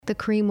the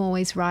cream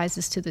always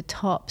rises to the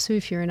top. So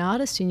if you're an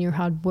artist and you're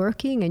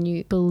hardworking and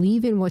you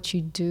believe in what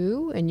you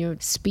do and you're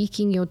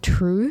speaking your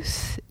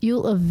truth,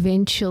 you'll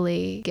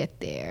eventually get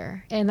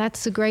there. And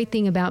that's the great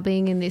thing about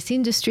being in this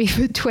industry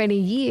for 20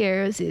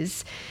 years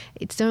is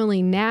it's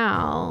only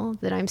now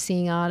that I'm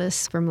seeing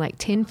artists from like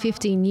 10,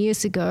 15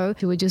 years ago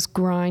who are just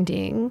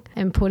grinding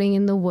and putting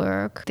in the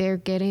work. They're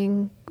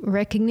getting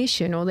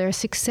recognition or they're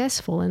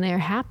successful and they're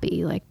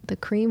happy. Like the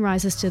cream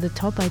rises to the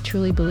top. I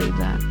truly believe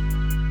that.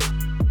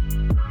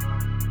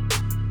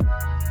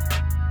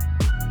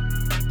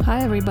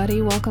 Hi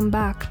everybody, welcome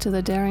back to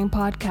the Daring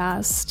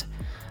Podcast.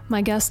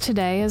 My guest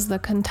today is the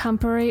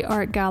Contemporary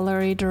Art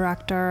Gallery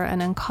director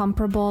and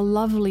incomparable,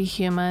 lovely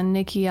human,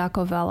 Nikki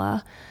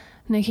Iacovella.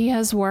 Nikki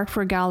has worked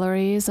for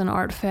galleries and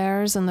art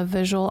fairs in the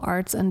visual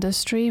arts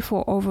industry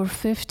for over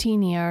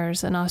 15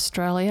 years in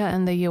Australia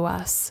and the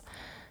US.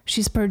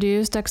 She's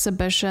produced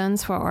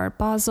exhibitions for Art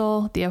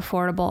Basel, the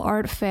Affordable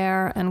Art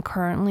Fair, and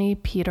currently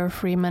Peter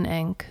Freeman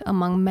Inc.,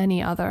 among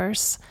many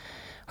others.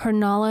 Her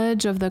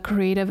knowledge of the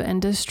creative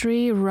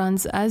industry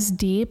runs as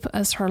deep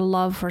as her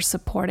love for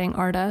supporting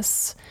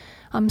artists.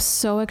 I'm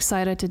so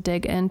excited to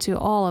dig into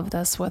all of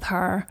this with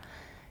her.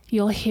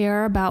 You'll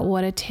hear about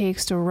what it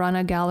takes to run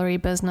a gallery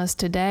business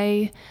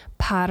today,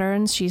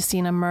 patterns she's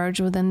seen emerge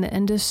within the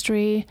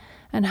industry,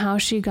 and how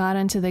she got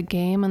into the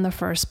game in the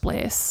first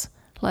place.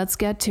 Let's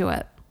get to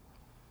it.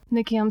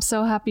 Nikki, I'm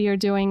so happy you're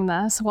doing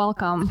this.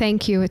 Welcome.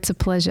 Thank you. It's a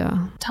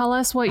pleasure. Tell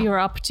us what you're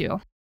up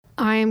to.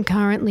 I am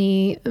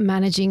currently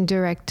managing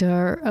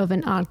director of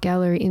an art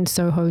gallery in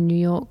Soho, New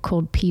York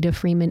called Peter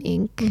Freeman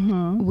Inc.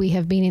 Mm-hmm. We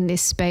have been in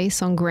this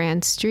space on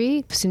Grand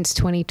Street since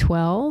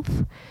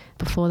 2012.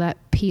 Before that,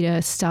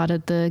 Peter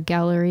started the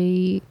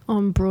gallery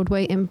on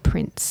Broadway and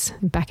Prince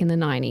back in the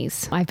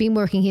 90s. I've been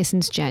working here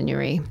since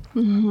January.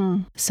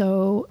 Mm-hmm.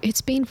 So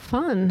it's been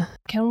fun.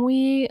 Can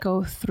we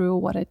go through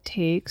what it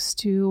takes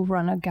to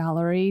run a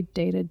gallery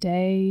day to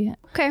day?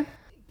 Okay.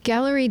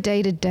 Gallery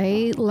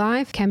day-to-day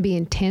life can be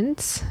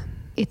intense.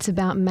 It's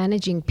about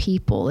managing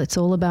people. It's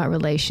all about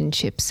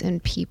relationships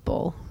and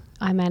people.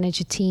 I manage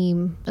a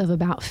team of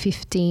about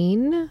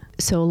 15.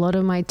 So a lot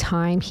of my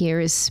time here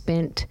is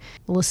spent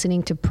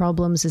listening to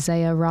problems as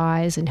they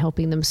arise and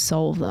helping them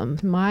solve them.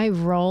 My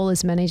role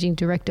as managing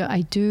director,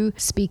 I do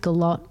speak a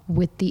lot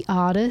with the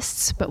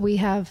artists, but we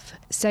have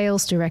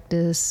sales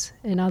directors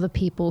and other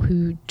people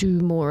who do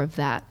more of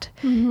that.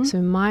 Mm-hmm.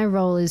 So my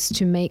role is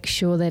to make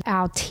sure that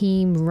our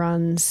team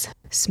runs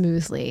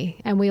smoothly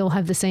and we all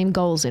have the same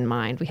goals in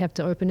mind. We have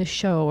to open a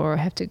show or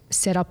have to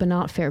set up an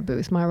art fair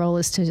booth. My role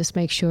is to just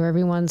make sure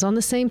everyone's on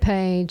the same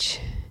page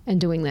and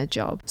doing their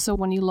job. So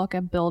when you look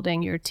at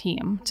building your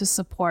team to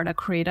support a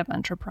creative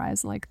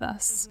enterprise like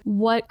this,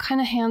 what kind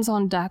of hands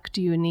on deck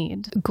do you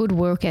need? Good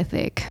work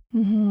ethic.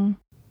 Mm-hmm.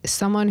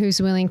 Someone who's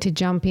willing to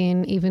jump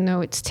in even though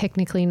it's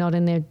technically not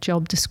in their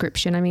job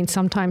description. I mean,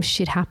 sometimes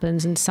shit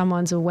happens and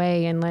someone's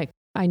away and like,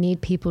 I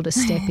need people to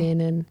step in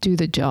and do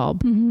the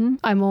job. Mm-hmm.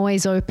 I'm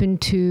always open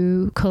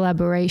to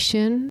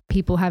collaboration,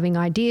 people having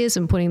ideas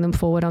and putting them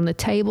forward on the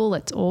table.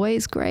 That's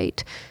always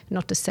great.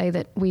 Not to say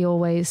that we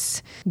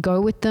always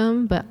go with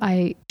them, but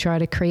I try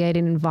to create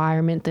an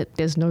environment that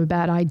there's no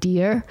bad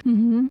idea.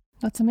 Mm-hmm.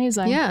 That's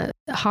amazing. Yeah,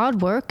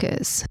 hard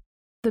workers.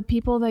 The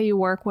people that you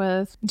work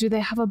with, do they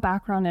have a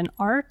background in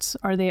art?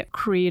 Are they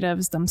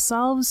creatives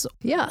themselves?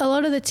 Yeah, a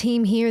lot of the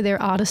team here,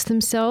 they're artists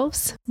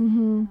themselves.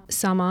 Mm-hmm.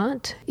 Some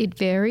aren't. It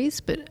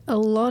varies, but a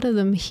lot of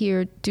them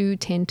here do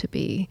tend to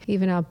be.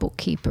 Even our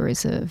bookkeeper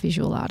is a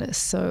visual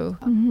artist. So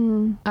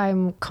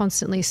I'm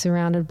constantly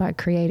surrounded by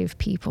creative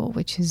people,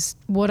 which is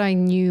what I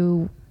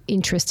knew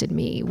interested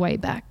me way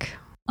back.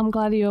 I'm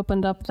glad you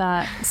opened up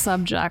that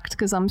subject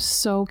because I'm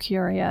so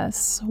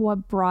curious.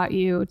 What brought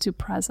you to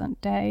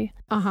present day?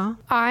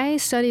 I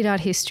studied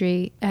art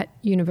history at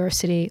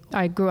university.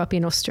 I grew up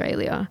in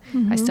Australia.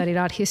 Mm-hmm. I studied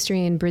art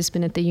history in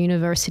Brisbane at the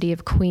University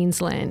of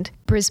Queensland.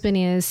 Brisbane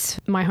is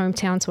my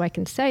hometown, so I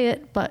can say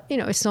it, but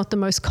it's not the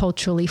most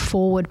culturally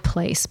forward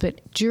place.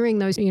 But during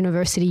those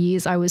university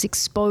years, I was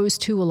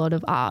exposed to a lot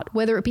of art,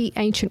 whether it be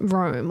ancient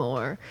Rome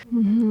or,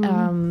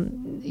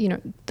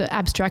 the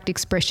abstract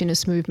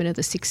expressionist movement of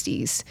the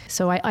 60s.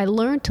 So I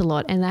learned a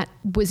lot, and that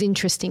was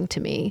interesting to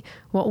me.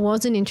 What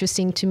wasn't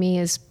interesting to me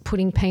is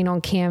putting paint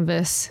on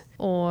canvas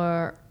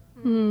or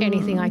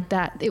anything like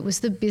that. It was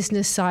the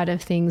business side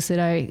of things that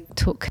I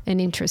took an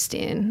interest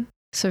in.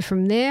 So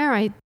from there,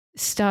 I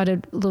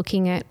started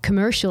looking at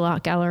commercial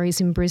art galleries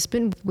in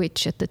Brisbane,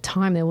 which at the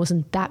time there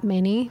wasn't that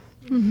many.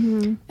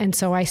 Mm-hmm. And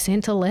so I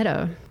sent a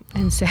letter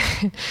and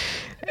said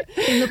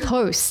in the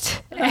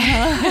post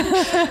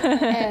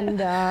and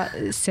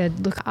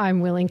said, look, I'm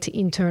willing to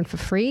intern for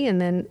free.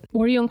 And then...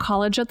 Were you in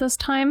college at this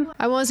time?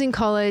 I was in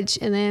college,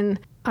 and then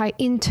I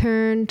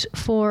interned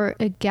for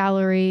a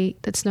gallery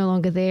that's no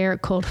longer there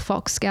called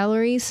Fox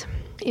Galleries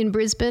in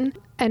Brisbane.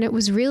 And it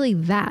was really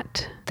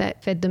that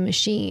fed the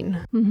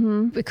machine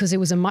because it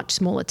was a much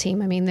smaller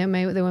team. I mean, there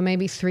were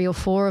maybe 3 or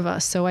 4 of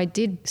us. So I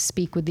did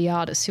speak with the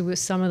artists who were,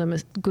 some of them are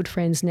good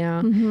friends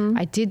now.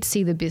 I did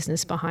see the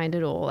business behind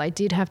it all. I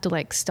did have to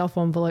like stuff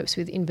envelopes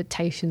with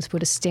invitations,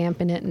 put a stamp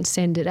in it and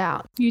send it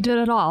out. You did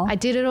it all. I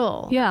did it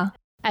all. Yeah.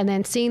 And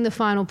then seeing the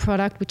final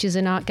product, which is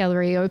an art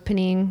gallery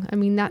opening, I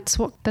mean, that's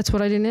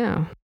what I do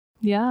now.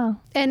 Yeah.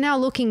 And now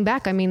looking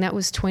back, I mean, that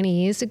was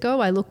 20 years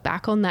ago. I look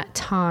back on that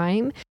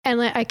time and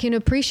like, I can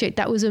appreciate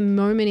that was a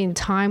moment in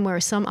time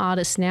where some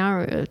artists now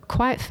are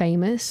quite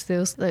famous. There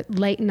was the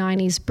late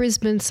 90s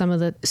Brisbane, some of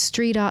the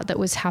street art that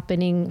was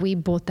happening. We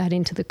brought that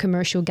into the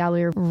commercial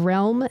gallery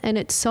realm and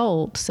it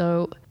sold.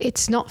 So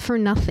it's not for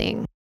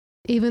nothing.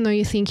 Even though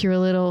you think you're a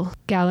little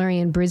gallery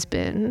in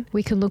Brisbane,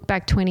 we can look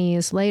back 20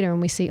 years later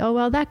and we see, oh,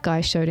 well, that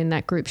guy showed in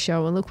that group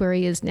show and look where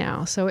he is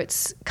now. So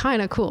it's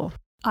kind of cool.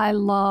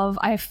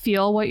 I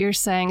feel what you're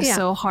saying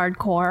so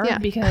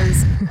hardcore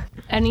because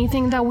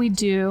anything that we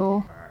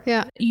do,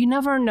 you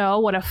never know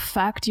what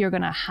effect you're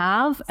going to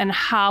have and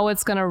how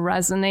it's going to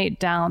resonate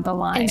down the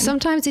line. And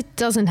sometimes it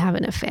doesn't have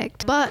an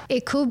effect, but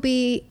it could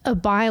be a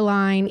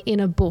byline in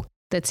a book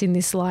that's in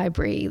this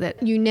library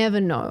that you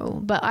never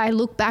know. But I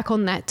look back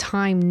on that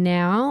time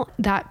now,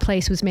 that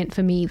place was meant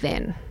for me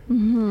then.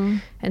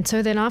 And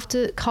so then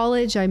after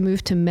college, I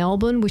moved to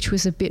Melbourne, which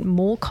was a bit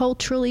more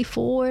culturally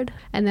forward.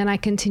 And then I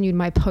continued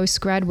my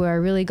postgrad where I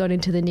really got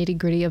into the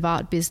nitty-gritty of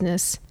art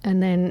business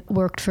and then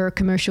worked for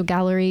commercial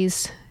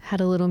galleries, had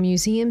a little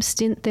museum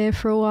stint there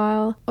for a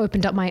while,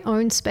 opened up my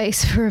own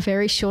space for a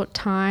very short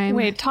time.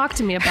 Wait, talk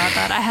to me about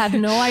that. I had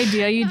no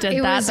idea you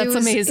did that. That's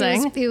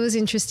amazing. It was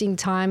interesting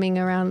timing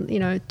around,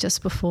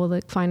 just before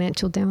the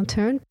financial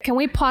downturn. Can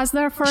we pause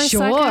there for a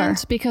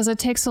second? Because it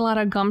takes a lot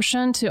of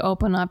gumption to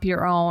open up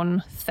your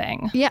own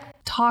thing. Yeah.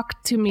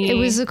 Talk to me. It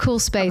was a cool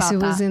space. It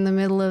was in the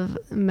middle of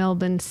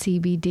Melbourne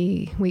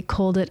CBD. We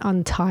called it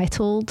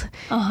Untitled.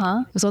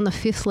 It was on the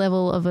 5th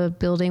level of a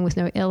building with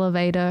no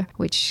elevator,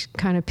 which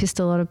kind of pissed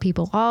a lot of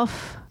people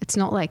off. It's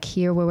not like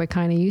here where we're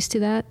kind of used to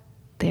that.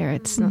 There,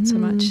 it's not so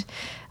much.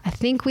 I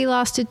think we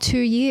lasted 2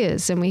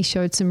 years and we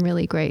showed some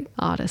really great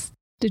artists.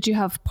 Did you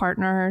have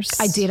partners?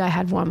 I did. I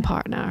had one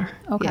partner.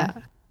 Okay. Yeah.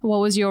 What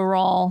was your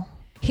role?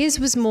 His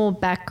was more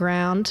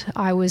background.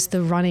 I was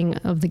the running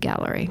of the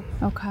gallery.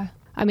 Okay.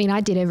 I mean,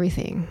 I did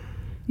everything.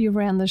 You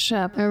ran the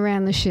ship. I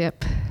ran the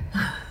ship.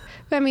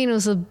 I mean, it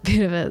was a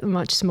bit of a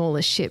much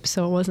smaller ship,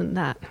 so it wasn't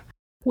that.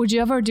 Would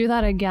you ever do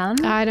that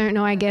again? I don't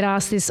know. I get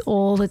asked this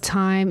all the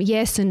time.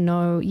 Yes and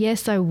no.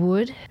 Yes, I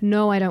would.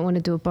 No, I don't want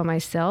to do it by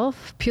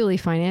myself. Purely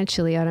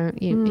financially, I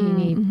don't. You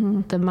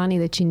need the money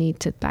that you need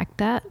to back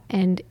that.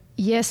 And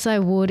yes, I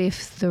would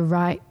if the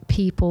right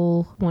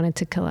people wanted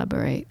to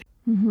collaborate.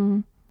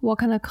 What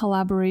kind of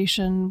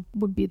collaboration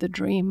would be the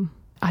dream?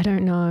 I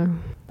don't know.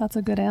 That's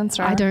a good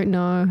answer. I don't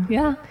know.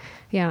 Yeah.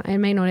 Yeah, it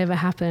may not ever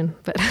happen,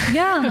 but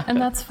yeah, and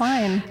that's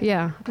fine.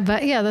 Yeah,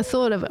 but yeah, the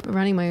thought of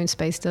running my own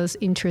space does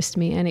interest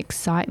me and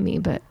excite me,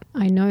 but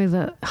I know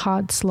the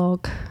hard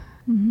slog,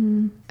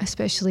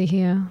 especially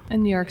here.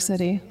 In New York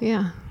City.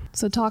 Yeah.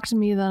 So talk to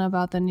me then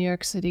about the New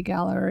York City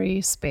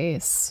gallery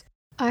space.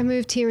 I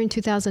moved here in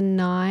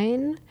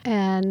 2009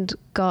 and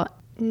got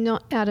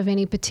not out of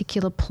any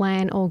particular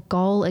plan or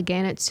goal.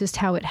 Again, it's just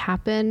how it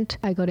happened.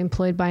 I got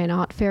employed by an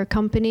art fair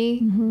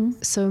company.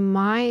 So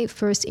my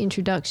first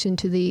introduction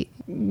to the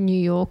New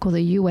York or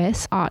the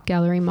US art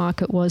gallery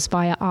market was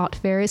via art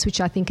fairs, which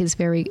I think is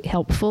very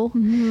helpful.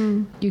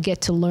 You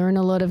get to learn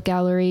a lot of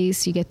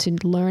galleries. You get to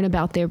learn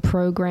about their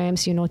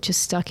programs. You're not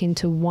just stuck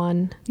into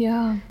one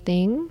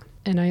thing.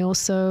 And I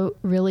also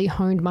really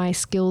honed my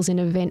skills in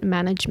event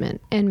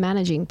management and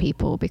managing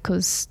people,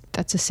 because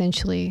that's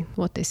essentially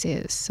what this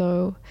is.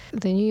 So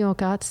the New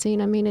York art scene,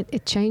 I mean,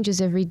 it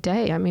changes every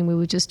day. I mean, we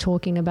were just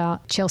talking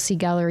about Chelsea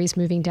galleries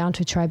moving down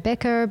to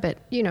Tribeca, but,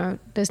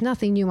 there's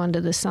nothing new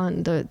under the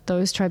sun.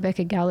 Those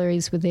Tribeca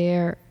galleries were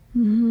there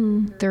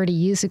 30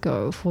 years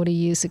ago, 40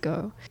 years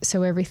ago.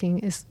 So everything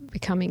is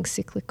becoming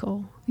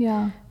cyclical.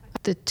 Yeah.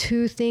 The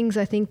two things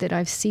I think that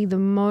I see the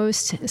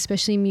most,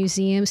 especially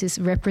museums, is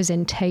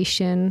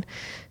representation.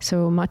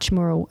 So much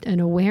more an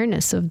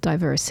awareness of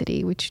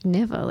diversity, which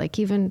never, like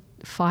even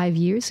 5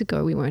 years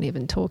ago, we weren't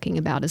even talking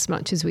about as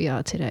much as we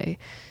are today.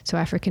 So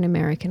African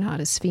American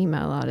artists,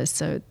 female artists.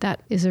 So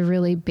that is a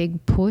really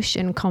big push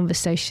and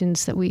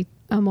conversations that we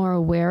are more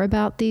aware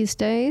about these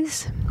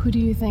days. Who do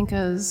you think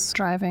is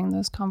driving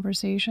those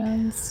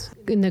conversations?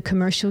 In the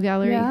commercial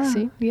gallery,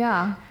 see?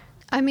 Yeah.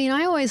 I mean,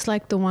 I always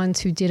liked the ones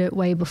who did it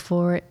way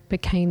before it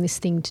became this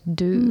thing to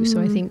do.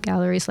 So I think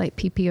galleries like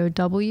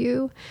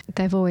PPOW,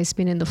 they've always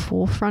been in the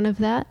forefront of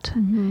that.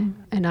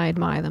 And I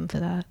admire them for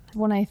that.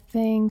 When I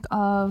think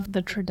of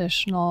the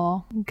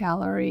traditional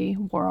gallery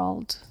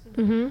world,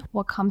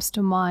 what comes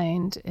to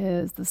mind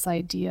is this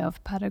idea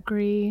of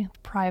pedigree,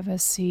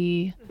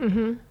 privacy.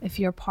 If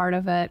you're part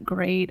of it,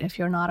 great. If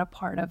you're not a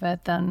part of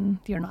it, then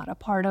you're not a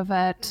part of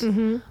it.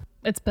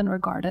 it's been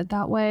regarded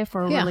that way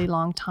for a really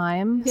long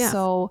time. Yeah.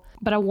 So,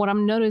 but what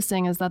I'm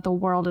noticing is that the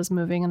world is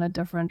moving in a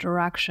different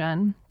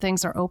direction.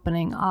 Things are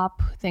opening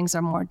up. Things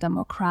are more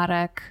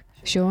democratic.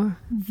 Sure.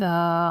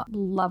 The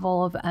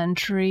level of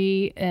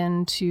entry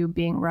into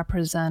being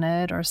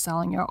represented or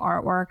selling your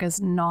artwork is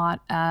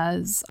not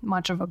as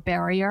much of a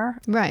barrier.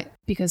 Right.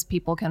 Because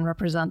people can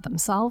represent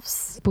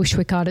themselves.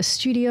 Bushwick Artist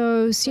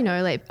Studios,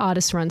 like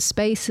artist run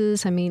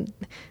spaces. I mean,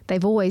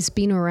 they've always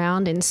been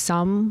around in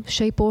some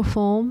shape or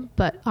form,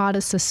 but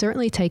artists are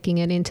certainly taking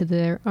it into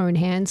their own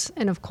hands.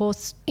 And of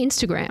course,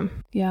 Instagram.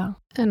 Yeah.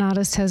 An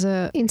artist has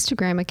an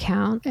Instagram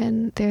account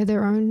and they're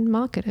their own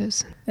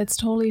marketers. It's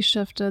totally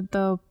shifted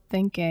the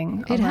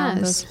thinking around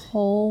this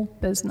whole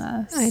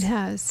business. It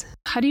has.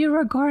 How do you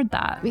regard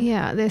that?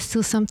 Yeah, there's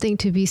still something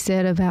to be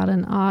said about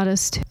an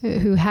artist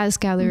who has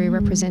gallery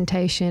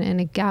representation and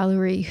a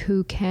gallery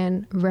who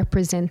can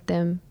represent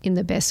them in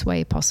the best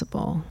way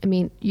possible. I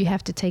mean, you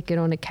have to take it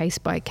on a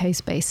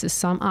case-by-case basis.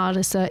 Some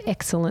artists are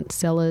excellent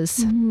sellers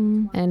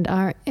and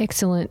are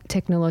excellent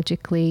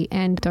technologically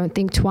and don't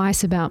think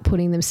twice about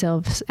putting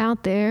themselves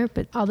out there,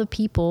 but other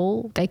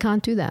people, they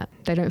can't do that.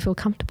 They don't feel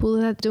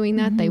comfortable doing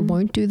that. They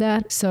won't do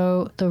that. So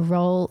the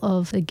role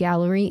of the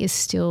gallery is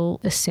still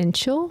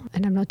essential.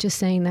 And I'm not just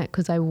saying that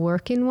because I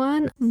work in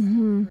one.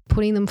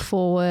 Putting them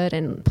forward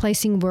and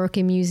placing work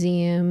in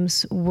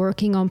museums,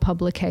 working on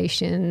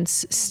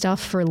publications, stuff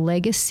for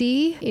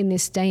legacy in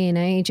this day and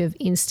age of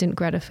instant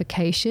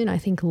gratification. I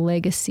think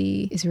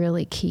legacy is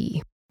really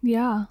key.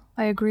 Yeah,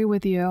 I agree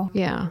with you.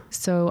 Yeah.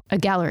 So a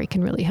gallery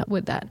can really help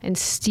with that and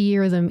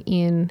steer them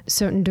in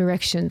certain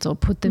directions or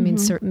put them in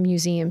certain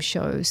museum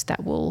shows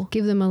that will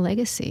give them a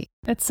legacy.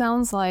 It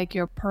sounds like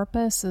your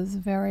purpose is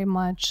very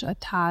much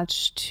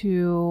attached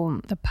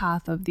to the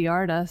path of the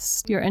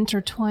artist. You're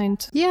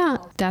intertwined. Yeah,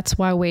 that's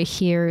why we're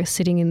here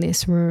sitting in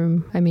this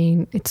room. I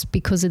mean, it's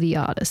because of the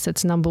artist.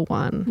 That's number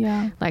one.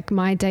 Yeah. Like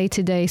my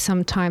day-to-day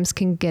sometimes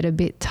can get a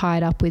bit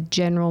tied up with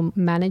general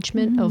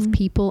management of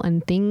people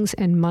and things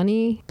and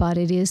money, but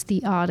it is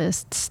the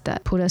artists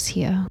that put us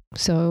here.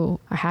 So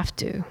I have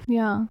to.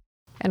 Yeah.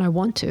 And I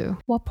want to.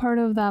 What part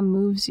of that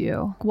moves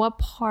you? What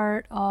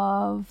part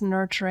of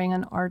nurturing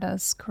an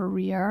artist's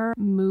career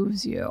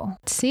moves you?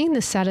 Seeing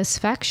the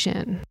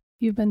satisfaction.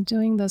 You've been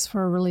doing this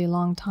for a really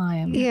long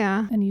time.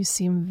 Yeah. And you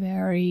seem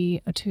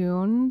very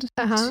attuned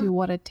to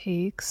what it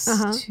takes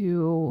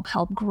to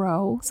help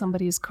grow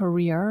somebody's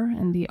career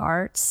in the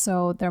arts.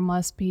 So there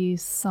must be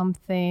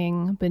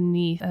something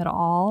beneath it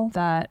all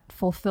that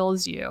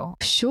fulfills you.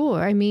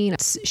 Sure. I mean,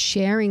 it's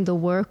sharing the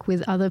work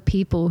with other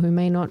people who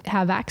may not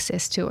have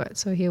access to it.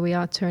 So here we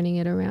are turning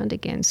it around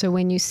again. So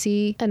when you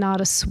see an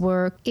artist's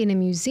work in a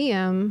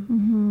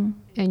museum,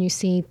 and you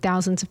see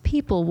thousands of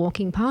people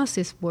walking past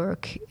this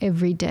work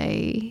every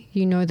day,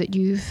 you know that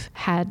you've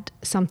had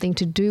something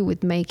to do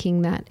with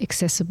making that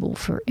accessible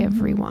for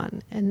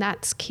everyone. And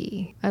that's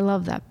key. I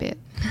love that bit.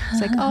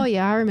 It's like, oh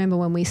yeah, I remember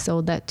when we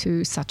sold that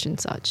to such and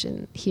such,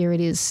 and here it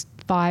is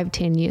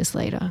 5-10 years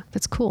later.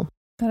 That's cool.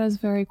 That is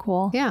very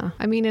cool. Yeah.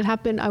 I mean, it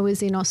happened. I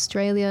was in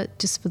Australia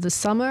just for the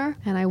summer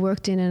and I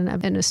worked in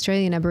an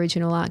Australian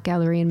Aboriginal art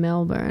gallery in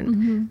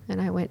Melbourne.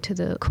 And I went to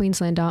the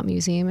Queensland Art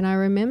Museum and I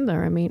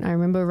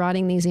remember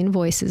writing these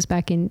invoices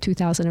back in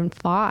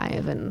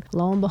 2005 and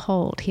lo and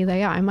behold, here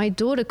they are. And my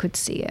daughter could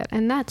see it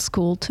and that's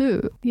cool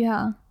too.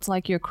 Yeah. It's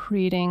like you're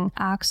creating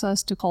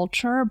access to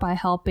culture by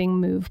helping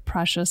move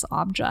precious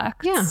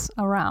objects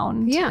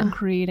around and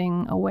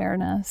creating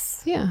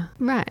awareness. Yeah,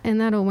 right.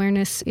 And that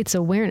awareness, it's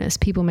awareness.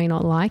 People may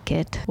not like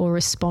it or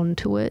respond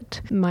to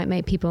it. It might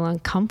make people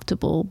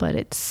uncomfortable, but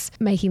it's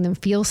making them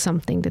feel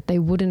something that they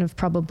wouldn't have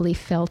probably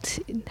felt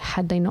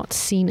had they not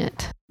seen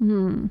it.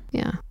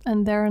 Yeah.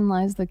 And therein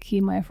lies the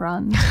key, my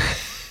friend.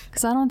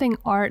 Because I don't think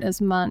art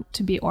is meant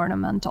to be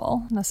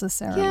ornamental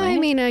necessarily. Yeah, I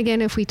mean,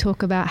 again, if we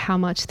talk about how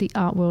much the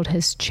art world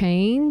has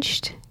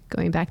changed,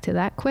 going back to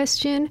that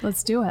question.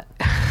 Let's do it.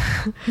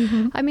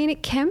 I mean,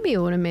 it can be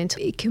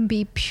ornamental. It can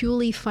be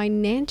purely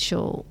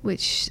financial,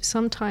 which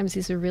sometimes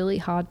is a really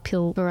hard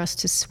pill for us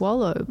to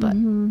swallow. But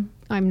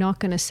I'm not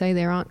going to say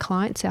there aren't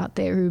clients out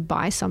there who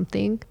buy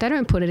something. They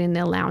don't put it in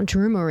their lounge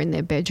room or in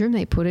their bedroom.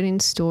 They put it in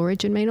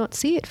storage and may not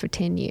see it for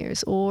 10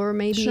 years or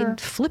maybe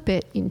flip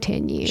it in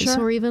 10 years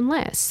or even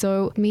less.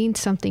 So it means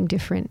something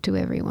different to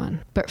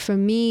everyone. But for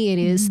me, it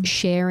is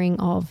sharing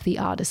of the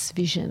artist's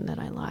vision that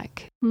I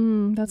like.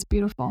 That's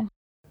beautiful.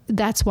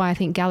 That's why I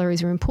think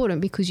galleries are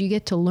important because you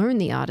get to learn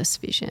the artist's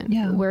vision.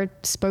 Yeah. We're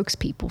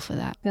spokespeople for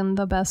that. In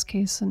the best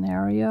case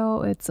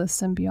scenario, it's a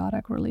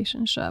symbiotic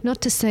relationship.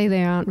 Not to say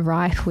they aren't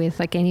rife with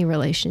like any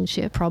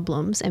relationship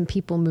problems and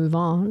people move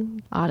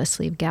on. Artists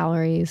leave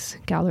galleries,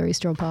 galleries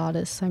drop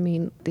artists. I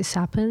mean, this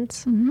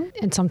happens.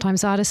 And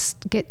sometimes artists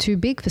get too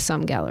big for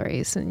some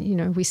galleries. And, you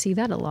know, we see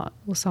that a lot.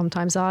 Or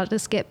sometimes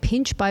artists get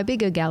pinched by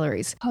bigger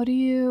galleries. How do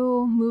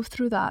you move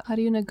through that? How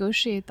do you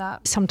negotiate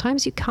that?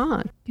 Sometimes you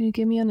can't. Can you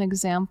give me an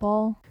example?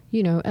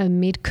 a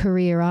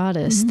mid-career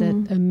artist,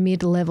 that a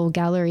mid-level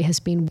gallery has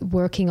been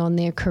working on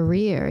their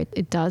career.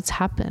 It does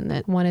happen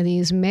that one of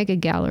these mega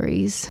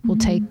galleries will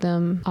take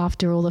them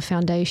after all the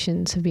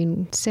foundations have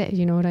been set.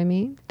 You know what I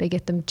mean? They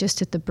get them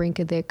just at the brink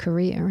of their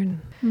career,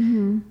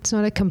 and it's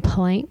not a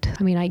complaint.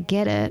 I mean, I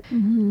get it,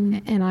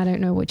 and I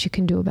don't know what you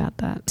can do about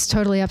that. It's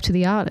totally up to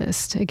the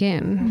artist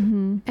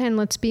again. And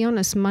let's be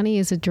honest, money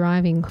is a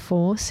driving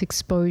force.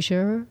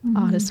 Exposure.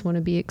 Artists want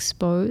to be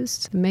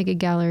exposed. Mega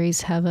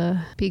galleries have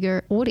a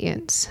bigger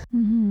audience.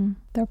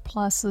 There are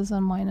pluses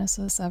and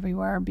minuses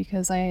everywhere,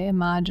 because I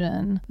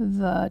imagine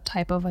the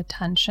type of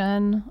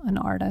attention an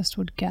artist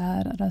would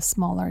get at a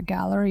smaller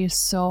gallery is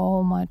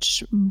so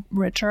much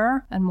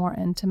richer and more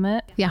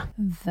intimate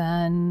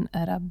than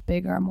at a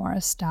bigger, more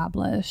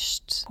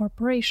established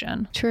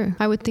corporation. True.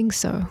 I would think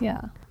so.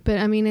 Yeah. But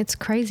I mean, it's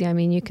crazy. I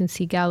mean, you can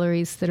see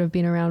galleries that have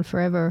been around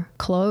forever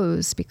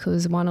close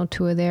because one or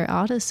two of their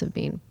artists have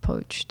been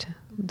poached.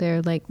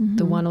 They're like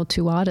the one or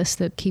two artists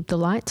that keep the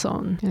lights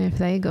on. And if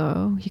they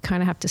go, you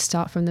kind of have to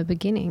start from the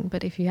beginning.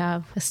 But if you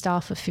have a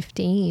staff of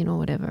 15 or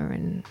whatever,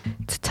 and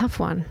it's a tough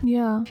one.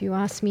 Yeah. If you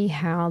ask me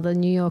how the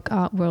New York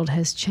art world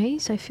has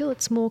changed, I feel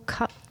it's more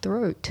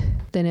cutthroat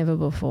than ever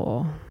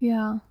before.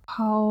 Yeah.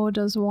 How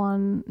does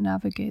one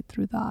navigate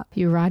through that?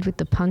 You ride with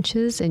the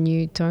punches and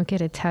you don't get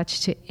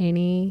attached to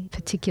any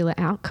particular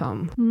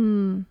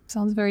outcome.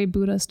 Sounds very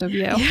Buddhist of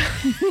you.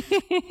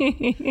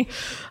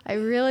 I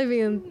really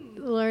been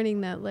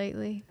learning that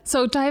lately.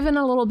 So dive in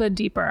a little bit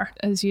deeper.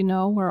 As you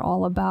know, we're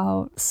all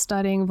about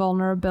studying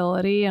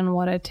vulnerability and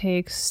what it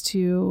takes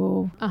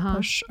to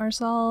push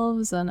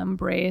ourselves and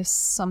embrace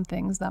some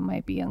things that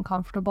might be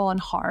uncomfortable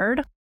and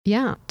hard.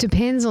 Yeah,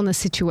 depends on the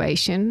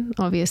situation,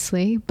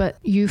 obviously, but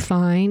you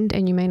find,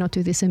 and you may not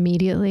do this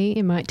immediately,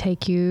 it might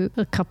take you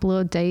a couple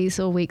of days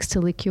or weeks to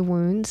lick your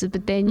wounds,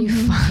 but then you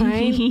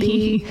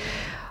find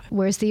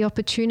where's the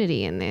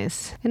opportunity in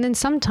this? And then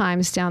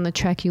sometimes down the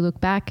track, you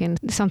look back and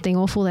something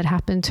awful that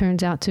happened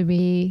turns out to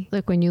be,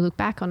 like when you look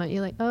back on it,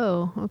 you're like,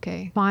 oh,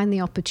 okay. Find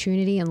the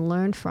opportunity and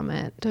learn from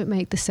it. Don't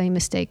make the same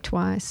mistake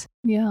twice.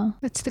 Yeah.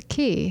 That's the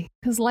key.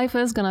 Because life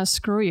is going to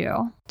screw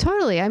you.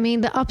 Totally. I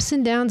mean, the ups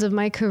and downs of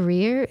my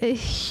career are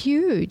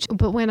huge.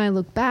 But when I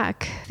look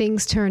back,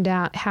 things turned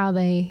out how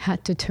they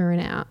had to turn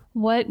out.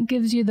 What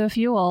gives you the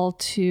fuel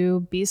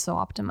to be so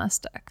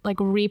optimistic? Like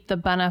reap the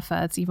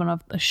benefits even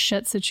of a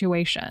shit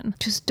situation?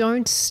 Just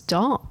don't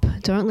stop.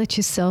 Don't let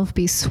yourself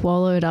be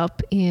swallowed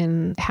up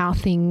in how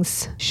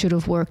things should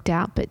have worked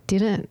out but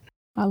didn't.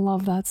 I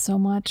love that so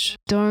much.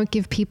 Don't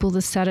give people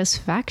the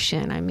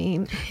satisfaction. I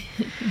mean,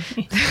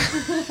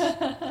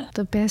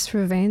 the best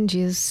revenge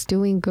is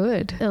doing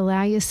good.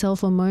 Allow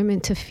yourself a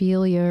moment to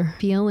feel your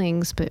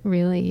feelings, but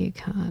really you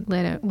can't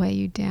let it weigh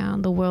you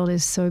down. The world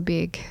is so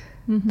big.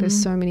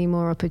 There's so many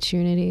more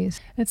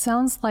opportunities. It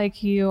sounds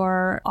like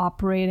you're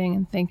operating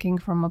and thinking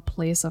from a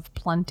place of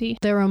plenty.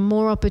 There are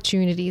more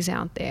opportunities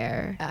out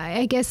there.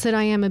 I guess that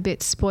I am a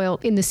bit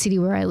spoiled in the city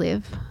where I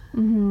live.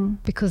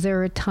 Because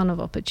there are a ton of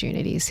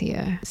opportunities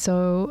here.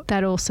 So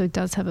that also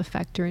does have a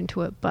factor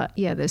into it. But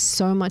yeah, there's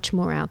so much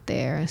more out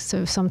there.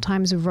 So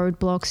sometimes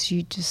roadblocks,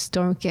 you just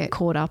don't get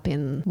caught up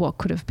in what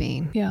could have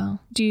been. Yeah.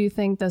 Do you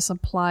think this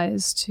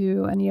applies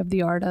to any of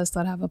the artists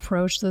that have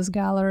approached this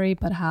gallery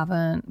but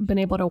haven't been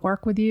able to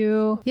work with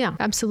you? Yeah,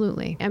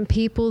 absolutely. And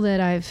people that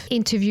I've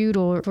interviewed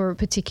or for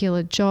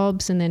particular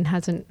jobs and then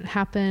hasn't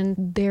happened,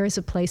 there is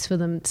a place for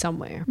them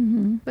somewhere.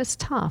 But it's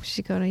tough.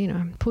 You got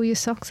to, pull your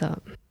socks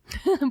up.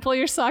 Pull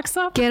your socks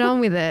up? Get on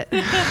with it.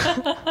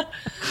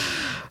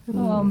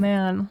 Oh,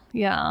 man.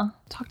 Yeah.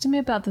 Talk to me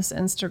about this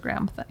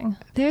Instagram thing.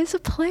 There's a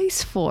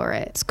place for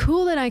it. It's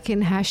cool that I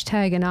can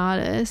hashtag an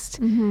artist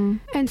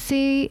and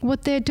see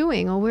what they're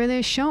doing or where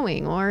they're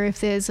showing. Or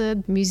if there's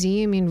a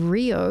museum in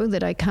Rio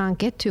that I can't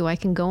get to, I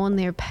can go on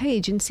their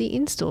page and see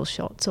install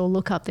shots or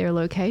look up their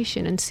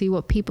location and see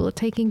what people are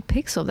taking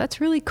pics of.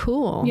 That's really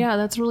cool. Yeah,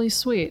 that's really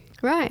sweet.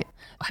 Right.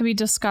 Have you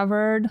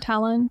discovered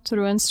talent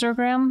through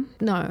Instagram?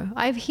 No.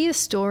 I hear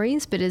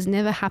stories, but it's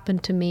never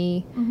happened to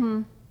me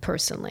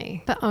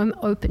personally. But I'm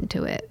open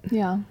to it.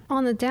 Yeah.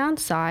 On the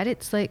downside,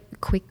 it's like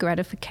quick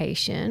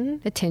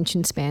gratification.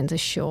 Attention spans are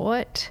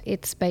short.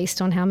 It's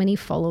based on how many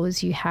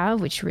followers you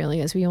have, which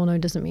really, as we all know,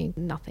 doesn't mean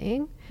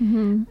nothing.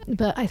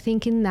 But I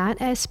think in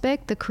that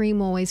aspect, the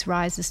cream always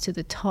rises to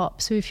the top.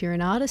 So if you're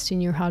an artist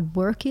and you're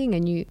hardworking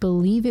and you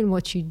believe in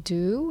what you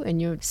do and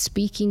you're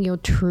speaking your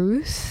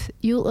truth,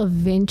 you'll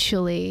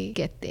eventually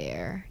get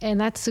there. And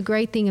that's the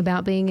great thing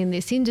about being in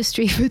this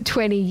industry for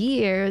 20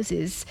 years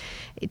is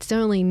it's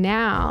only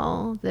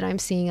now that I'm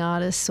seeing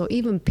artists or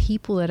even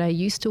people that I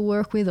used to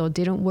work with or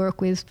didn't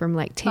work with from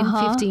like 10,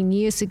 15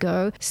 years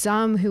ago.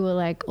 Some who were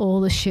like all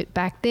the shit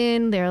back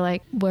then, they're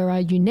like, where are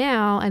you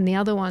now? And the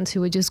other ones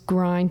who are just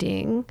grinding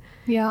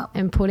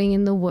and putting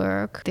in the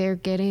work, they're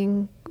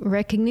getting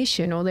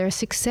recognition or they're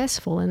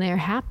successful and they're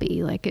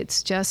happy. Like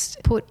it's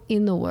just put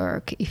in the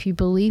work. If you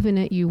believe in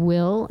it, you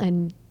will.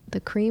 And the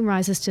cream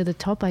rises to the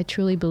top. I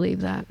truly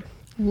believe that.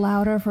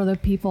 Louder for the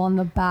people in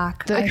the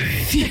back. I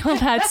feel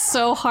that's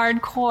so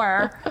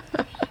hardcore.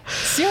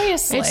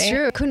 Seriously. It's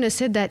true. I couldn't have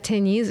said that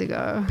 10 years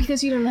ago.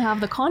 Because you didn't have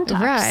the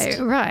context.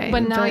 Right.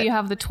 But now you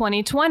have the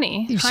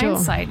 2020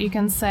 hindsight. You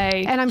can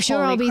say, and I'm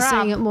sure I'll be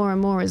saying it more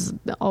and more as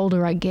the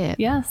older I get.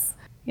 Yes.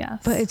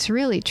 But it's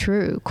really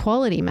true.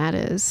 Quality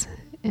matters.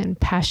 And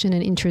passion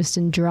and interest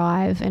and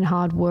drive and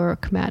hard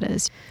work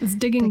matters. It's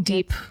digging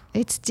deep.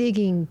 It's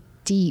digging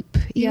deep.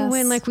 Even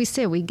when, like we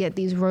said, we get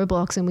these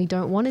roadblocks and we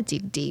don't want to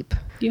dig deep.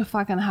 You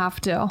fucking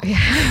have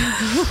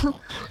to.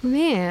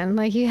 Man,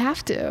 like you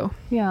have to.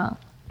 Yeah.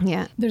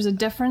 Yeah. There's a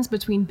difference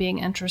between being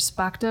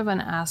introspective and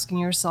asking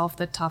yourself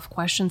the tough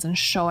questions and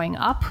showing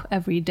up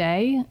every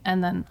day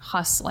and then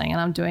hustling.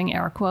 And I'm doing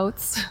air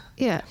quotes.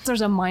 Yeah.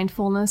 There's a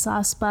mindfulness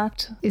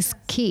aspect. Is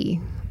key.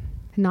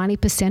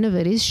 90% of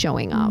it is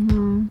showing up.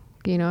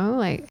 You know,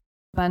 like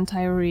Ben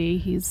Tyree,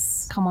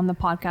 he's come on the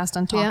podcast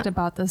and talked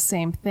about the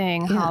same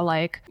thing, how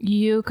like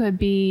you could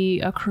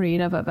be a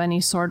creative of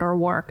any sort or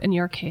work, in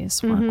your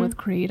case, work with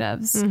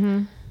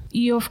creatives.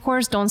 You, of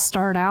course, don't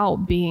start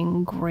out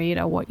being great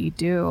at what you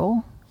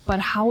do,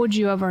 but how would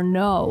you ever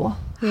know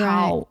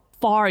how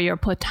far your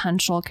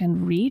potential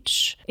can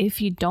reach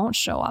if you don't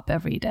show up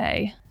every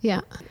day?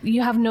 Yeah.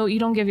 You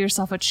don't give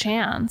yourself a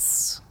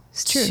chance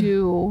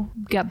to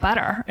get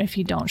better if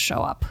you don't show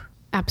up.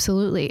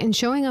 Absolutely. And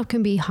showing up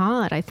can be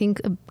hard. I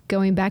think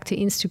going back to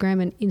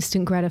Instagram and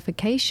instant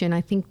gratification,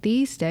 I think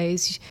these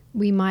days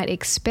we might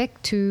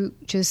expect to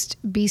just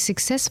be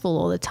successful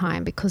all the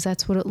time because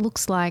that's what it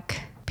looks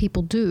like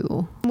people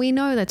do. We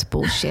know that's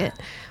bullshit,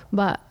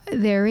 but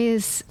there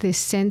is this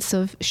sense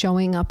of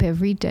showing up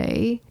every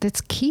day that's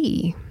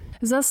key.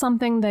 Is that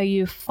something that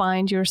you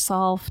find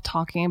yourself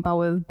talking about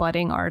with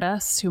budding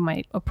artists who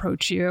might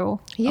approach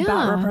you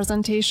about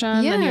representation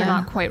and you're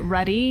not quite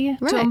ready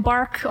to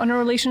embark on a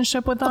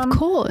relationship with them? Of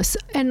course.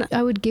 And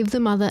I would give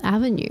them other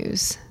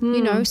avenues,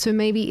 you know, so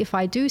maybe if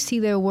I do see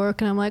their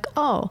work and I'm like,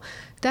 oh,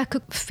 that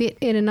could fit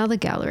in another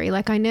gallery.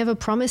 Like I never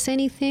promise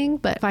anything,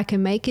 but if I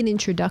can make an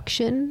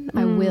introduction,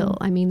 I will.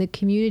 I mean, the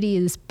community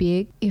is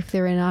big. If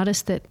they're an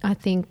artist that I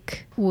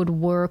think would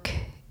work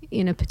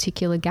in a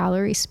particular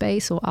gallery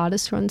space or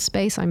artist run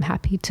space, I'm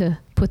happy to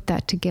put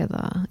that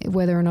together.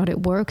 Whether or not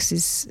it works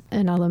is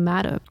another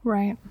matter.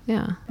 Right.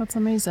 Yeah. That's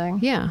amazing.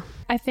 Yeah.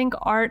 I think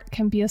art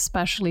can be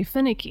especially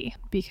finicky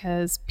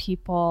because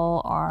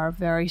people are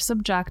very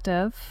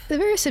subjective. They're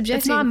very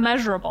subjective. It's not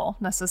measurable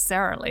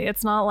necessarily.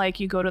 It's not like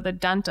you go to the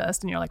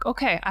dentist and you're like,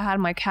 okay, I had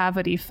my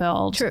cavity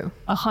filled. True.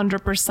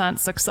 100%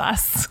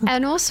 success.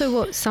 And also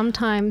what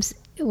sometimes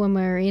when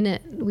we're in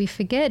it, we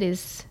forget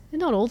is,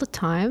 not all the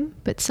time,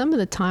 but some of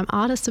the time,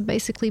 artists are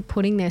basically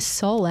putting their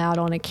soul out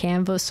on a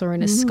canvas or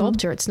in a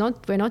sculpture.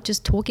 We're not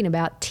just talking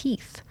about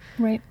teeth.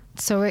 Right.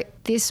 So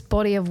this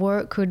body of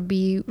work could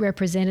be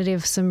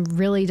representative of some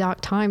really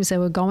dark times they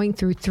were going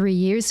through 3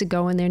 years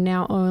ago, and they're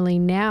now only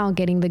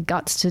getting the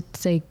guts to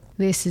say,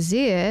 this is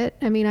it.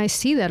 I mean, I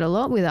see that a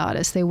lot with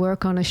artists. They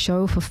work on a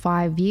show for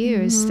 5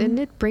 years, and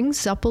it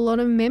brings up a lot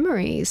of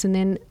memories. And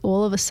then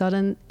all of a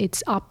sudden,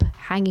 it's up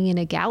hanging in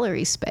a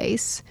gallery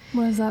space.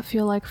 What does that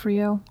feel like for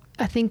you?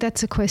 I think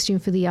that's a question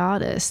for the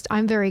artist.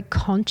 I'm very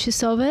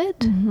conscious of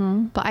it,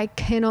 but I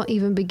cannot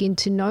even begin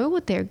to know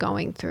what they're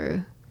going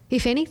through.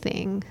 If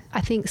anything,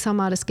 I think some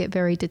artists get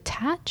very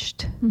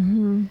detached.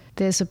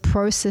 There's a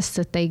process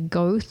that they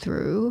go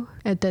through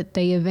that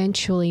they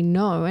eventually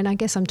know, and I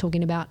guess I'm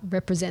talking about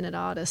represented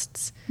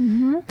artists,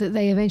 that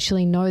they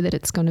eventually know that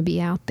it's going to be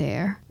out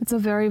there. It's a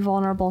very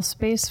vulnerable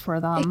space for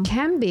them. It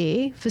can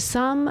be. For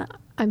some,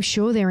 I'm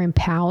sure they're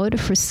empowered.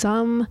 For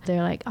some,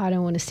 they're like, I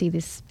don't want to see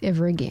this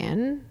ever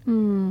again. I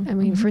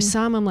mean, for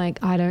some, I'm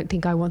like, I don't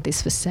think I want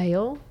this for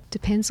sale.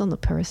 Depends on the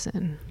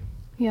person.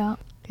 Yeah.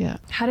 Yeah.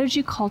 How did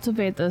you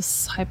cultivate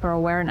this hyper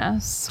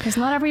awareness? Because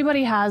not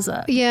everybody has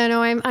it. Yeah,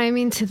 no, I'm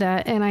into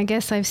that. And I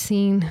guess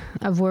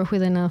I've worked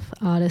with enough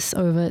artists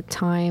over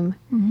time.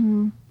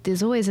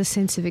 There's always a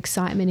sense of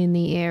excitement in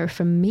the air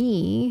for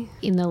me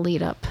in the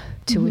lead up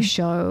to a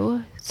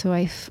show. So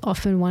I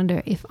often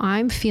wonder if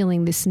I'm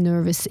feeling this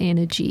nervous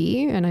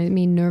energy, and I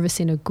mean nervous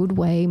in a good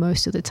way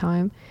most of the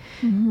time,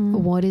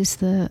 what is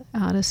the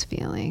artist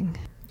feeling?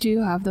 Do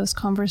you have those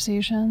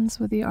conversations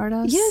with the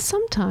artists? Yeah,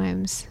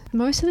 sometimes.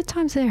 Most of the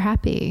times they're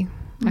happy,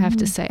 I have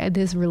to say.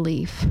 There's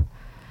relief.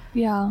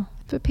 Yeah.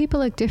 But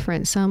people are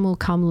different. Some will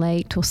come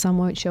late, or some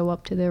won't show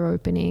up to their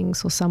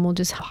openings, or some will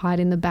just hide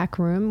in the back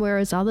room,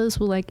 whereas others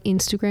will like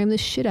Instagram the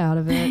shit out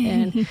of it.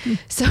 And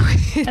so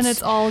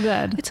it's all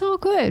good. It's all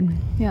good.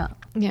 Yeah.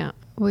 Yeah.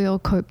 We all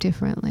cope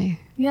differently.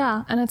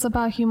 Yeah. And it's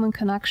about human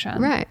connection.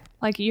 Right.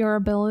 Like your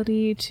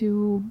ability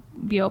to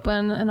be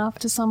open enough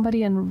to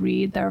somebody and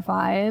read their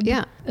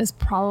vibe is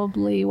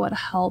probably what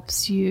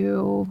helps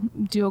you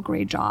do a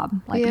great job,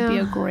 like be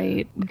a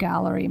great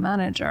gallery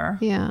manager.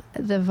 Yeah.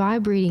 The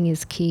vibe reading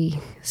is key,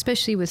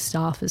 especially with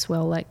staff as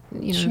well. Like,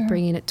 you know,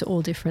 bringing it to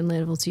all different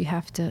levels, you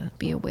have to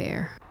be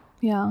aware.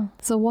 Yeah.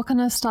 So what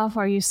kind of stuff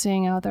are you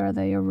seeing out there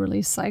that you're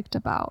really psyched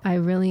about? I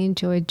really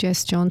enjoyed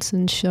Jess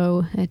Johnson's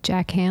show at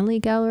Jack Hanley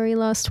Gallery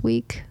last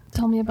week.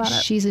 Tell me about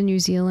it. She's a New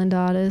Zealand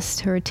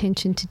artist. Her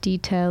attention to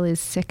detail is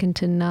second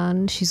to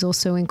none. She's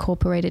also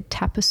incorporated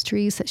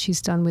tapestries that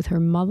she's done with her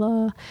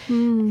mother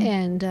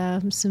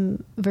and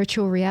some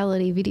virtual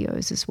reality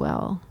videos as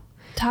well.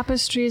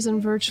 Tapestries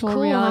and virtual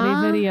Cool, reality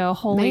huh? video.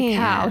 Holy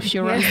cow, she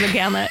runs the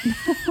gamut.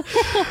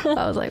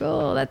 I was like,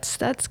 oh,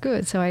 that's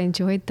good. So I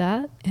enjoyed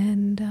that.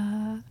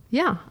 And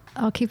yeah,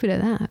 I'll keep it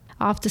at that.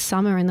 After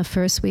summer and the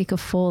first week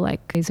of fall,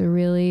 like, is a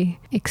really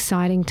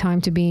exciting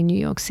time to be in New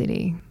York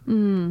City.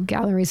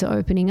 Galleries are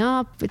opening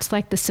up. It's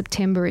like the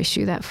September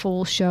issue. That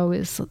fall show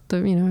is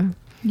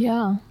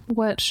Yeah.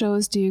 What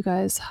shows do you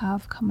guys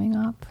have coming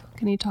up?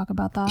 Can you talk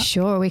about that?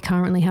 Sure. We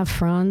currently have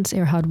Franz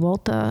Erhard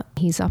Walter.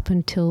 He's up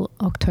until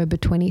October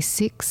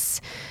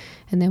 26th.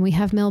 And then we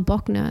have Mel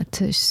Bochner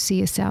to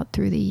see us out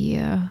through the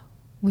year,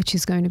 which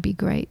is going to be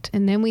great.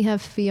 And then we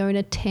have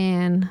Fiona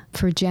Tan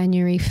for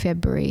January,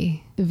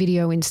 February,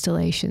 video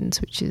installations,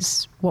 which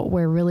is what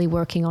we're really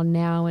working on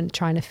now and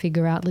trying to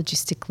figure out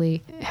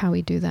logistically how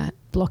we do that.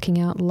 Blocking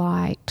out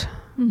light,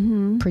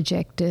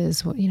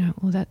 projectors,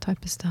 all that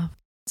type of stuff.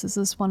 Is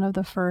this one of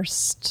the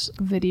first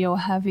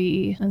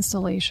video-heavy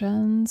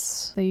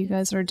installations that you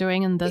guys are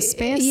doing in this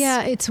space?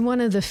 Yeah, it's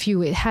one of the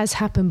few. It has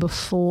happened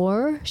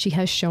before. She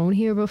has shown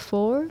here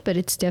before, but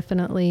it's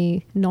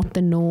definitely not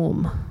the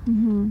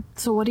norm.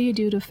 So what do you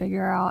do to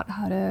figure out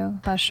how to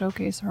best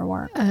showcase her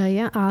work?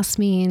 Ask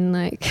me in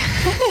like...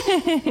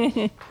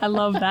 I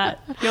love that.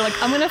 You're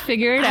like, I'm going to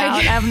figure it out.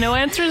 I have no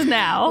answers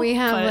now. We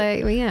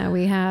have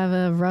we have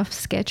a rough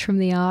sketch from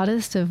the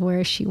artist of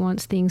where she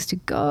wants things to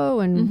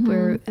go, and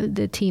where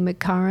the team are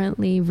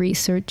currently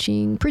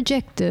researching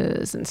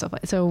projectors and stuff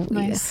like that. So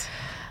nice.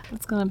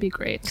 It's going to be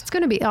great. It's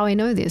going to be, I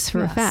know this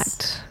for a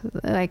fact.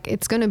 Like,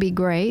 it's going to be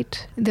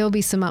great. There'll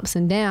be some ups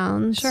and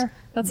downs. Sure.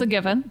 That's a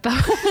given.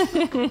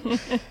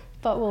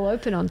 But we'll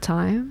open on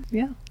time.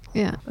 Yeah.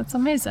 Yeah. That's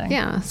amazing.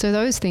 Yeah. So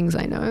those things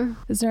I know.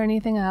 Is there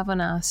anything I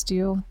haven't asked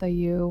you that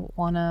you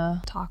want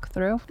to talk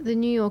through? The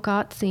New York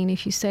art scene,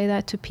 if you say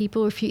that to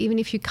people, even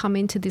if you come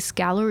into this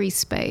gallery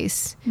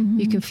space,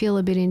 you can feel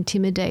a bit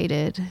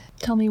intimidated.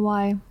 Tell me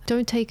why.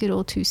 Don't take it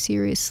all too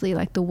seriously.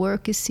 Like, the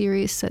work is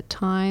serious at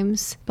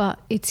times, but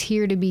it's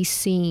here to be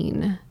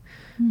seen.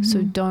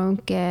 So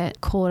don't get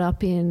caught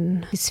up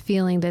in this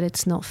feeling that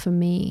it's not for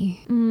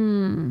me.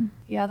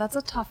 Yeah, that's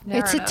a tough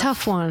narrative. It's a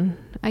tough one.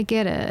 I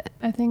get it.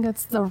 I think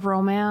it's the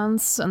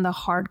romance and the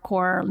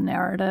hardcore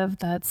narrative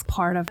that's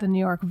part of the New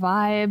York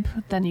vibe.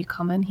 Then you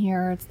come in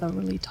here, it's the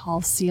really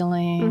tall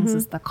ceilings,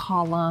 it's the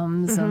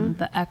columns and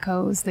the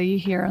echoes that you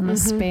hear in the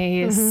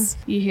space.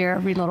 You hear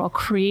every little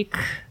creak.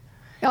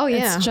 Oh,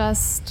 yeah. It's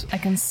just, I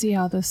can see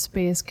how this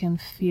space can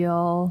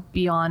feel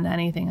beyond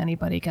anything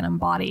anybody can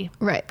embody.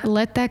 Right.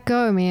 Let that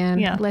go, man.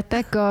 Yeah. Let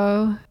that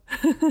go.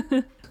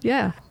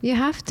 Yeah, you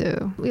have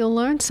to. You'll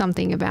learn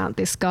something about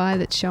this guy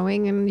that's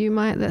showing, and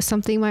that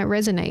something might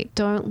resonate.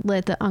 Don't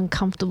let the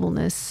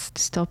uncomfortableness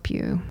stop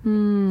you.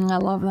 I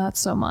love that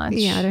so much.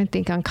 Yeah, I don't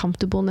think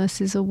uncomfortableness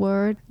is a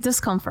word.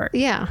 Discomfort.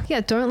 Yeah,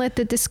 don't let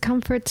the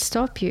discomfort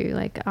stop you.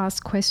 Like,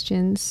 ask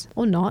questions,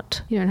 or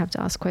not. You don't have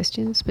to ask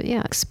questions, but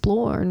yeah,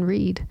 explore and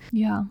read.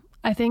 Yeah.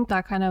 I think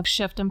that kind of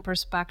shift in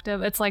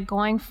perspective, it's like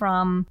going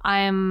from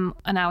I'm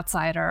an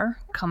outsider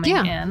coming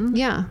in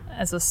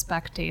as a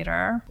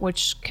spectator,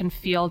 which can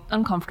feel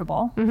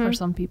uncomfortable for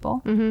some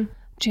people.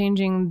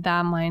 Changing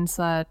that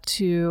mindset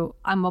to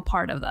I'm a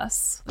part of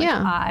this. Like,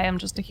 I am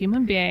just a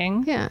human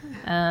being.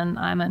 And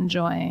I'm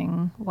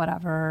enjoying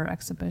whatever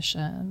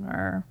exhibition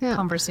or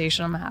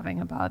conversation I'm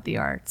having about the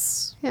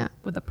arts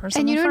with the person.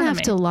 And you in don't front have of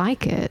me. to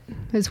like it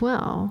as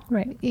well.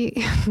 Right.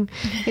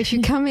 If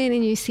you come in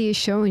and you see a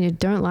show and you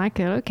don't like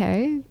it,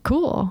 okay,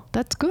 cool.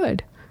 That's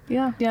good.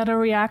 Yeah. You had a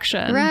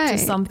reaction to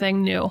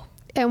something new.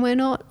 And we're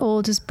not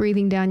all just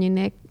breathing down your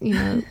neck,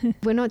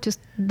 we're not just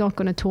not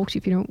going to talk to you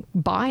if you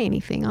don't buy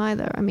anything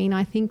either. I mean,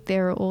 I think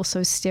there are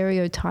also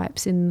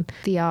stereotypes in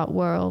the art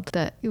world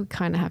that you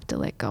kind of have to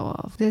let go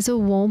of. There's a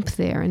warmth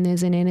there and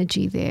there's an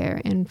energy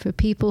there. And for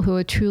people who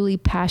are truly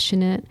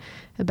passionate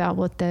about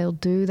what they'll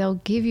do,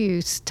 they'll give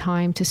you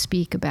time to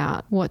speak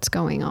about what's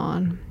going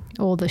on,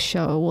 or the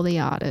show, or the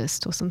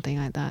artist, or something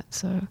like that.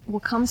 So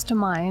what comes to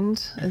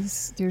mind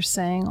as you're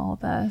saying all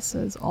this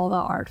is all the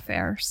art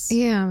fairs.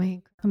 Yeah,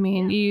 I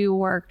mean, you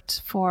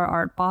worked for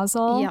Art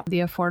Basel, the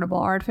Affordable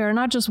Art Fair,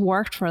 not just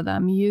worked for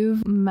them,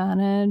 you've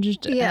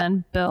managed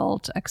and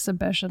built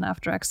exhibition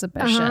after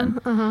exhibition.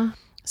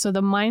 So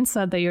the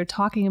mindset that you're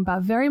talking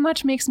about very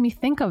much makes me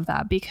think of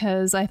that,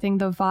 because I think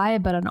the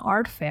vibe at an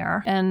art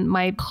fair, and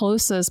my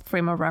closest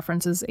frame of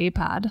reference is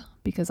APAD,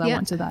 because I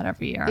went to that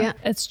every year.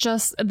 It's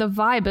just the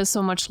vibe is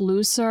so much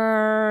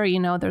looser.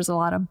 There's a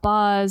lot of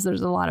buzz,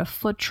 there's a lot of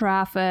foot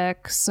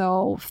traffic.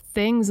 So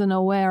things in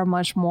a way are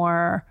much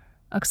more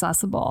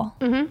accessible.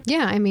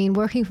 Yeah, I mean,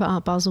 working for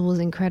Art Basel was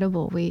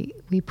incredible. We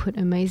put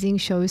amazing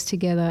shows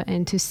together,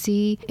 and to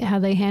see how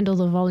they handle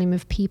the volume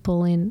of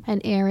people in an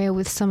area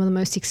with some of the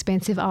most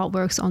expensive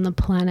artworks on the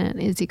planet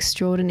is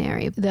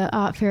extraordinary. The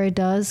art fair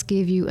does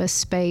give you a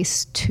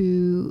space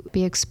to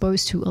be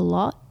exposed to a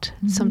lot,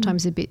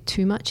 sometimes a bit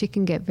too much. It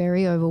can get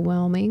very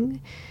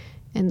overwhelming.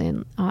 And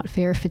then art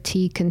fair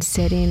fatigue can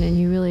set in and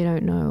you really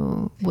don't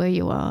know where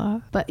you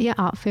are. But yeah,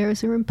 art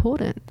fairs are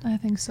important. I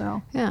think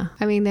so. Yeah.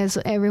 I mean,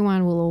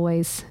 everyone will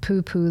always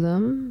poo-poo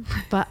them,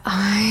 but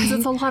because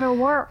it's a lot of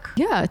work.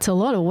 Yeah, it's a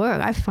lot of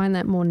work. I find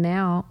that more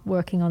now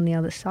working on the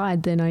other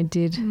side than I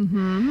did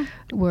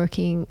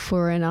working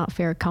for an art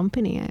fair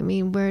company. I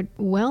mean, we're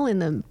well in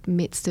the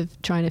midst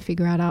of trying to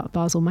figure out Art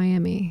Basel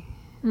Miami.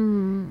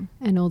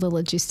 And all the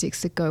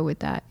logistics that go with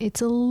that.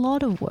 It's a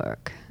lot of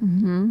work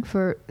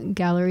for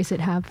galleries that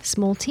have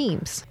small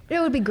teams. It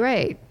would be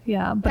great.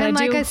 Yeah, but and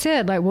I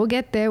said, like, we'll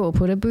get there, we'll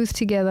put a booth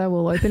together,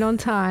 we'll open on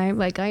time.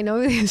 Like, I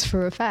know this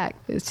for a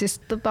fact. It's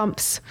just the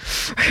bumps,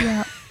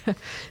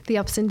 the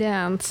ups and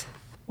downs.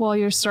 Well,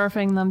 you're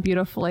surfing them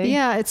beautifully.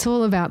 Yeah, it's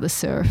all about the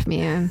surf,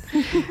 man.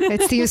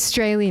 It's the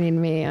Australian in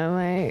me. I'm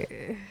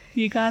like,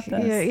 you got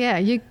this.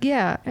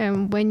 Yeah.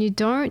 And when you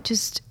don't,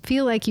 just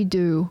feel like you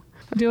do.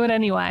 Do it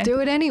anyway. Do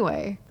it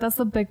anyway. That's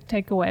the big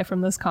takeaway from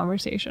this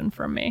conversation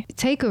for me.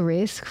 Take a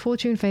risk.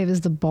 Fortune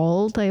favors the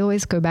bold. I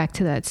always go back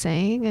to that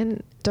saying,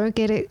 and don't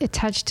get it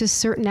attached to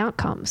certain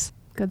outcomes.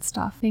 Good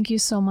stuff. Thank you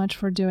so much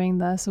for doing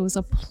this. It was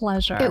a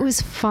pleasure. It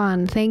was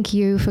fun. Thank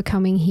you for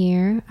coming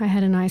here. I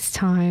had a nice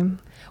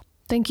time.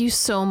 Thank you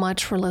so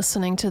much for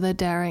listening to The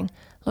Daring.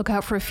 Look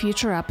out for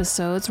future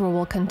episodes where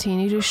we'll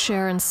continue to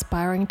share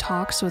inspiring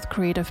talks with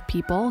creative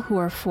people who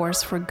are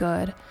force for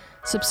good.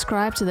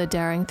 Subscribe to The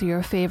Daring through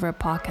your favorite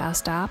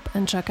podcast app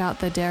and check out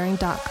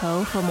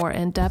thedaring.co for more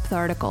in-depth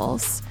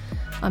articles.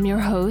 I'm your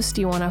host,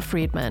 Ioana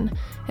Friedman.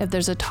 If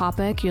there's a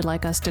topic you'd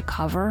like us to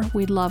cover,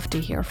 we'd love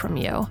to hear from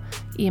you.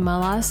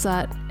 Email us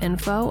at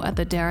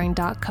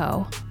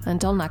info@thedaring.co.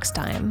 Until next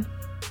time.